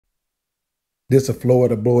This a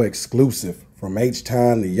Florida boy exclusive from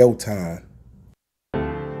H-Time to Yo Time.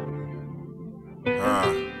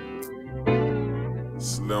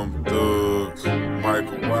 Slim Thug,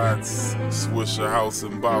 Michael Watts, Swishahouse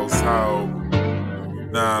and Boss Hog.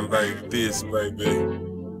 Down like this, baby.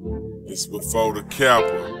 It's before the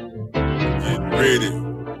Kappa. Get ready,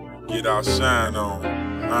 get our shine on.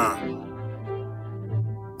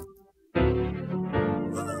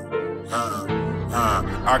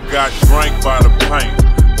 I got drank by the pint,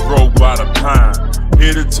 drove by the pine.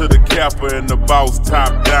 Headed to the Kappa and the boss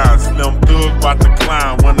top down. Slim Thug about to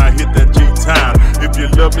climb when I hit that G-time. If you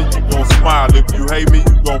love me, you gon' smile. If you hate me,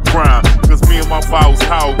 you gon' prime. Cause me and my boss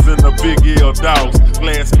hogs in the big L dogs.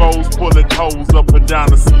 Glass bowls pulling hoes up and down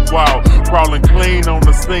the seawall. Crawling clean on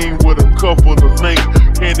the scene with a couple of links.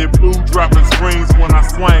 Candy blue dropping screens when I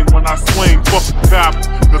swing. Fuck the cop.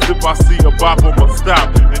 Cause if I see a bop, I'ma stop.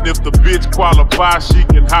 And if the bitch qualifies, she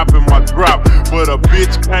can hop in my drop. But a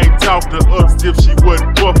bitch can't talk to us if she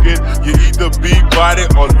wasn't fucking. You either be body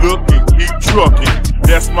or look and keep trucking.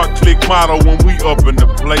 That's my click motto when we up in the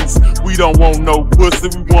place. We don't want no pussy,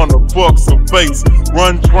 we wanna fuck some face.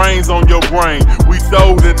 Run trains on your brain, we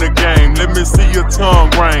throwed in the game. Let me see your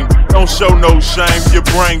tongue ring. Don't show no shame, your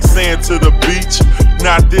brain sand to the beach.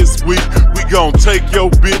 Not this week, we gon' take your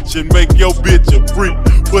bitch and make your bitch a freak.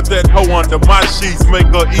 Put that hoe under my sheets, make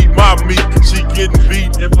her eat my meat. She getting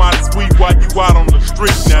beat in my suite while you out on the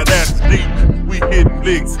street. Now that's deep. We hitting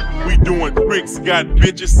licks, we doing tricks. Got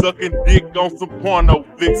bitches sucking dick on some porno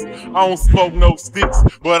flicks. I don't smoke no sticks,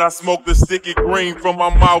 but I smoke the sticky green. From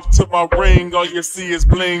my mouth to my ring, all you see is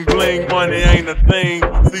bling bling. Money ain't a thing.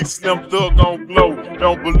 See Slim Thug on glow.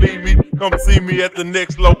 Don't believe me? Come see me at the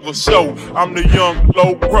next local show. I'm the young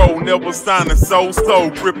low pro, never signing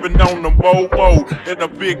so-so. Gripping on the mo-mo in a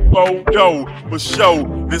big photo. For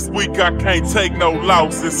show, this week I can't take no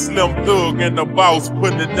loss. It's Slim Thug and the boss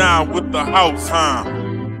putting it down with the house, huh?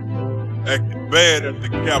 Acting bad at the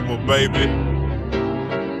Kappa, baby.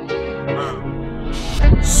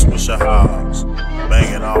 Swishahouse,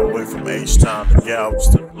 banging all the way from H-Time to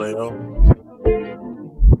Galveston, Plato.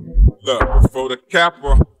 Look, before the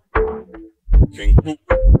Kappa, King Hoop,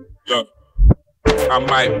 look. I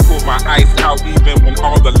might pull my ice out even when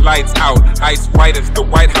all the lights out. Ice white as the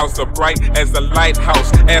White House, or bright as the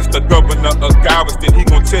lighthouse. Ask the governor of Galveston, he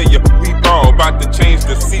gon' tell you we ball. About to change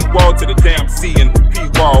the seawall to the damn C and P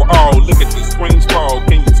wall. Oh, look at the springs fall.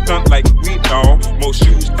 Can you stunt like we know? More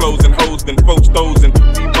shoes, clothes, and hoes than folks, those and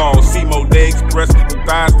B-ball. See more legs, breasts, and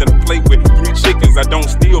thighs than a plate with 3 chickens. I don't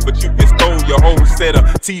steal, but you can stole your whole set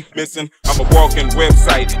of teeth missing. I'm a walking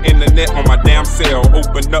website, internet on my damn cell.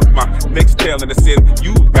 Open up my next tail and it says,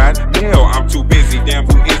 you got mail. I'm too busy, damn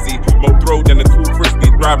who is he? More throw than a cool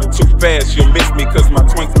frisbee. Driving too fast, you'll miss me cause my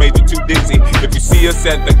twinks made you too dizzy. If you see us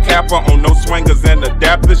at the Kappa on no swingers and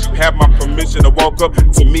adapters, you have my permission to walk up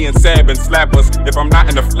to me and sab and slap us. If I'm not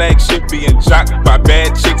in the flagship being jocked by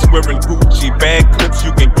bad chicks wearing Gucci bag clips,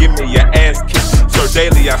 you can give me your ass kicked. Sir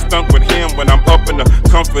Daily, I stunt with him when I'm up in the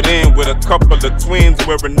comfort inn with a couple of twins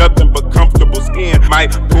wearing nothing but comfortable skin.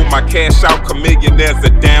 Might pull my cash out, chameleonaire's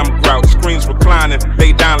a damn grouch. Screens reclining,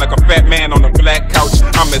 lay down like a fat man on a black couch.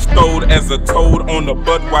 I'm as stowed as a toad on a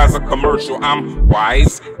Budweiser commercial. I'm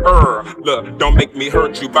wise. Look, don't make me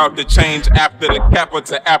hurt you. About to change after the Kappa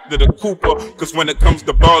to after the Cooper. Cause when it comes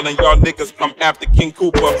to ballin', y'all niggas come after King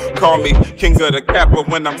Cooper. Call me King of the Kappa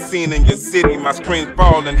when I'm seen in your city. My screens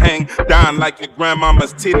fall and hang down like your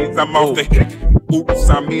grandmama's titties. I'm off the oops,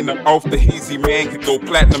 I mean I'm off the easy, man. Could go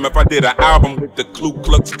platinum if I did an album with the Ku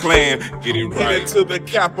Klux Klan. Get it right. Headed to the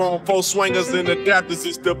Kappa on 4 swingers and adapters.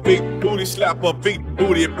 It's the big booty slapper, big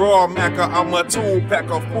booty broad macker. I'm a tool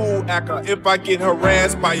packer, fool hacker. If I get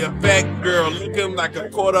harassed by a fat girl looking like a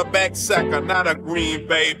quarterback sacker, not a Green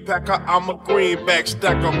Bay Packer, I'm a greenback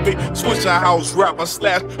stacker. Big Swishahouse rapper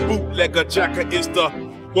slash bootlegger jacker. It's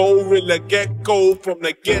the gorilla gecko from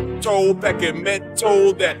the ghetto, packing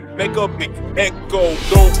metal that make a big echo.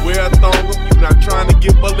 Don't wear a thong if you're not trying to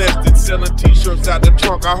get molested. Selling t-shirts out the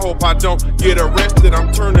trunk, I hope I don't get arrested.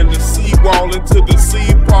 I'm turning the seawall into the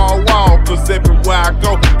sea Paul Wall. Cause everywhere I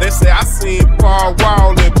go, they say I seen Paul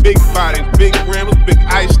Wall and big bodies, big rims, big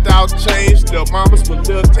iced out chains. Little mamas with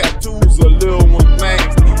little tattoos, or little ones'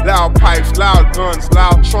 names. Loud pipes, loud guns,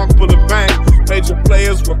 loud trunk full of bangs. Major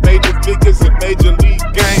players with major figures and major league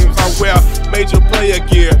games. I wear major player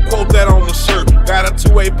gear, quote that on the shirt. Got a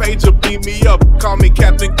 2-way pager, beam me up, call me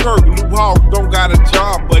Captain Kirk. Lou Hawk don't got a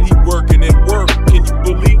job, but he working at work. Can you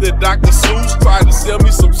believe that Dr. Seuss tried to sell me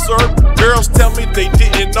some syrup? Girls tell me they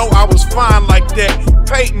didn't know I was fine like that.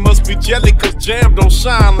 Peyton must be jelly cause jam don't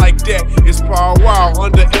shine like that. It's Paul Wall,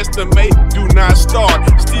 underestimate, do not start.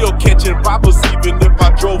 Still catch watching rappers even if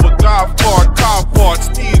I drove a golf cart. Car part,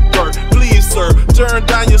 speaker, please sir, turn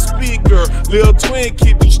down your speaker. Lil Twin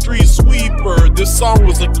keep the street sweeper. This song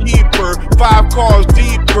was a keeper, 5 cars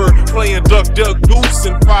deeper, playing duck, duck, goose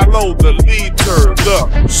and follow the leader. Look,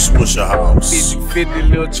 Swishahouse. 50-50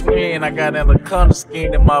 Lil Twin, I got anaconda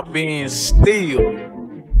skin in my beans still.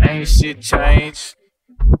 Ain't shit changed.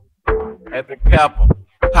 At the Kappa,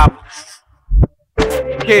 Poppers.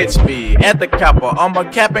 Catch me at the Kappa, I'm a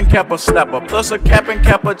cap and kappa slapper, plus a cap and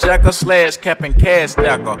kappa jacker slash cap and cash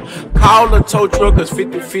stacker. Call a tow truckers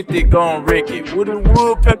 50-50 gon' wreck it. With a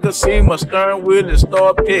woodpecker, see my stern wheel and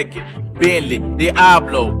start picking. Bentley,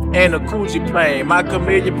 Diablo, and a Coogee plane. My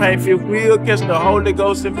chameleon paint fifth wheel, catch the Holy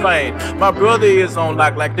Ghost in flame. My brother is on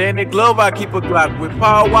lock like Danny Glove, I keep a Glock. With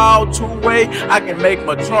power wall, 2-way, I can make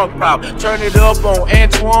my trunk pop. Turn it up on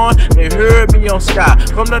Antoine, they heard me on Sky.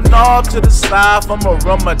 From the north to the south, I'ma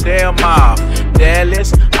run my damn mile.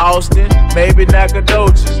 Dallas, Austin, maybe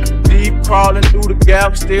Nacogdoches. Deep crawling through the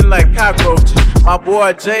gap, still like cockroaches. My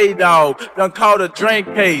boy J-Dog done caught a drink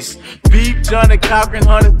case. Beep Johnny Cochran,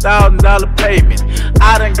 $100,000 payment.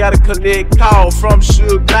 I done got a collect call from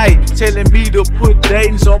Suge Knight telling me to put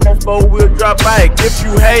Dayton's on my 4-wheel drop bike. If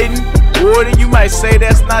you hating, boy, then you might say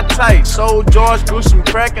that's not tight. So George Bush some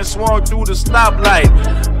crack and swung through the stoplight.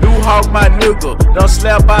 New Hawk, my nigga, done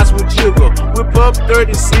slap box with Jigger. Whip up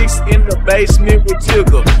 36 in the basement with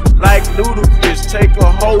Tigger. Like Ludacris, take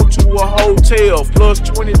a hoe to a hotel. Plus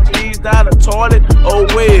 20 G's down the toilet, oh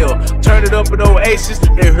well. Turn it up at Oasis,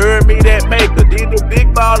 they heard me that maker. Did the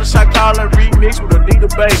big baller shot calling remix with Anita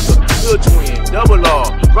Baker. Lil Twin, Double R,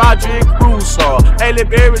 Roderick Broussard. Haley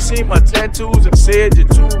Berry seen my tattoos and said you're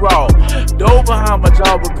too raw. Dove behind my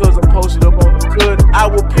jaw because I'm posted up on the cut. I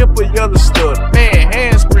will pimp a yellow stud, man,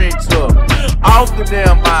 handsprings up. Off the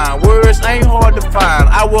damn mind, words ain't hard to find.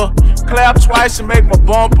 I will clap twice and make my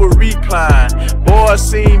bumper recline. Boys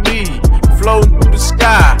see me floating through the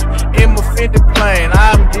sky in my Fendi plane.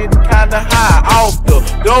 I'm getting kinda high off the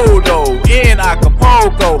dodo in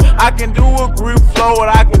Acapulco. I can do a group flow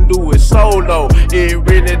and I can do it solo. It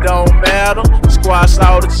really don't matter. Squash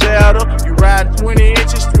all the chatter. You ride 20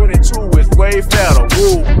 inches, 22 is way fatter.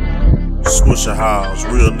 Woo. Swishahouse,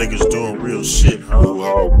 real niggas doing real shit, huh? Blue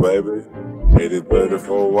Hawk, baby. Made it better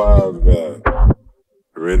for a while, guy.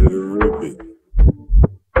 Ready to rip it.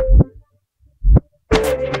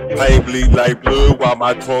 Pain bleed like blood while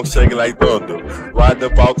my trunk shaking like thunder. Riding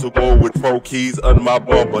up Baltimore with 4 keys under my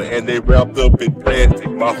bumper, and they wrapped up in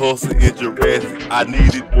plastic. My hustle is Jurassic. I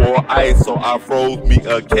needed more ice, so I froze me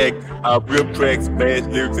a cactus. I ripped tracks, smashed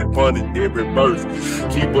lyrics, and punished every verse.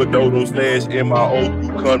 Keep a dodo stash in my old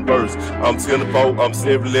Converse. I'm 10-4, I'm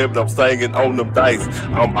 7-11, I'm singing on them dice.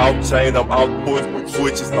 I'm out chain, I'm out push with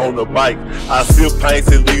switches on the bike. I sip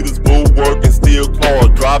paints and leaders, bulwark and steel claws.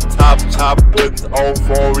 Drop top, chop buttons on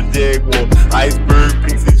foreign Jaguar. Iceberg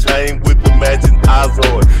pixie chain with the matching eyes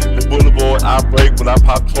on. The boulevard I break when I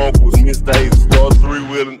pop trunk with Miss Davis. Start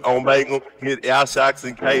 3-wheeling on Mangum, hit air shocks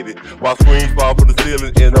and catered. While screens fall from the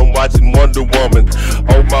ceiling and I'm watching Wonder Woman.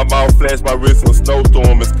 Open my mouth, flash my wrist, a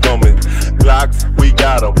snowstorm is coming. Glocks, we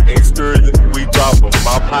got them. Excursions, we drop them.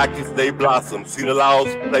 My pockets, they blossom. See the laws,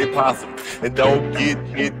 they possum. And don't get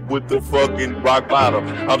hit with the fucking rock bottom.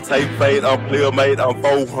 I'm tape fade, I'm player made, I'm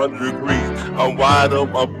 400 degrees. I'm wide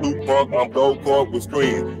up, I'm blue funk, I'm gold card with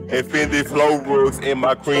screens. And Fendi flow rugs in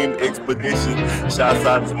my cream expedition. Shouts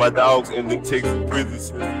out to my dogs in the Texas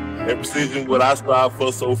prisons. And precision what I strive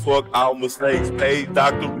for, so fuck all mistakes. Paid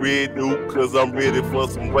Dr. Red Dude, cause I'm ready for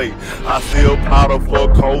some weight. I still powder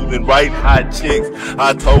for cold and write hot checks.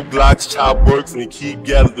 I told Glocks, chop works, and keep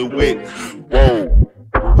gathering the wet. Whoa,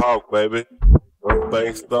 Hawk, baby.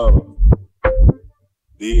 Everything started.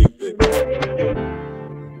 Dig that.